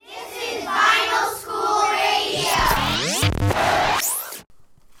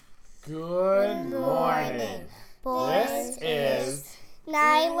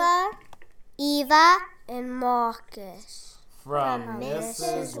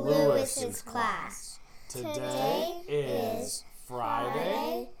Ms. Lewis's class. Today is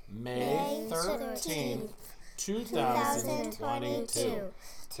Friday, May 13th, 2022.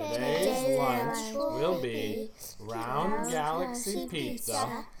 Today's lunch will be Round Galaxy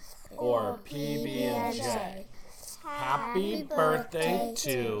Pizza or PB&J. Happy birthday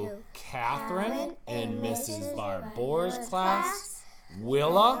to Catherine in Mrs. Barbour's class,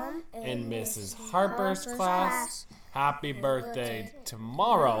 Willa in Mrs. Harper's class. Happy birthday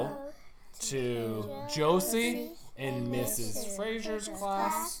tomorrow to Josie in Mrs. Fraser's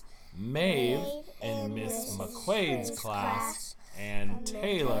class, Maeve in Miss McQuaid's class, and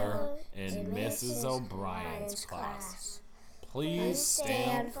Taylor in Mrs. O'Brien's class. Please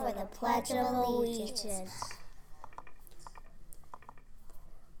stand for the Pledge of Allegiance.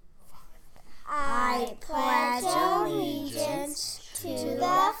 I pledge allegiance to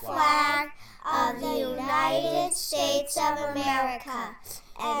the flag of the United States of America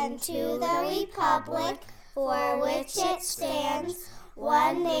and to the republic for which it stands,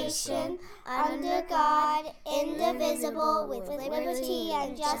 one nation, under God, indivisible, with liberty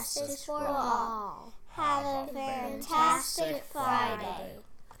and justice for all. Have a fantastic Friday.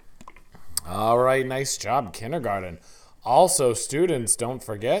 All right, nice job, kindergarten. Also, students, don't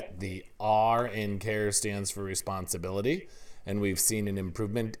forget the R in CARE stands for responsibility, and we've seen an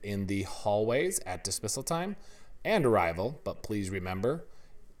improvement in the hallways at dismissal time and arrival, but please remember,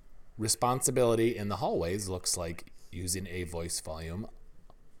 responsibility in the hallways looks like using a voice volume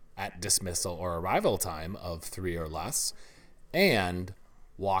at dismissal or arrival time of 3 or less, and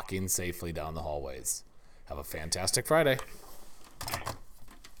walking safely down the hallways. Have a fantastic Friday.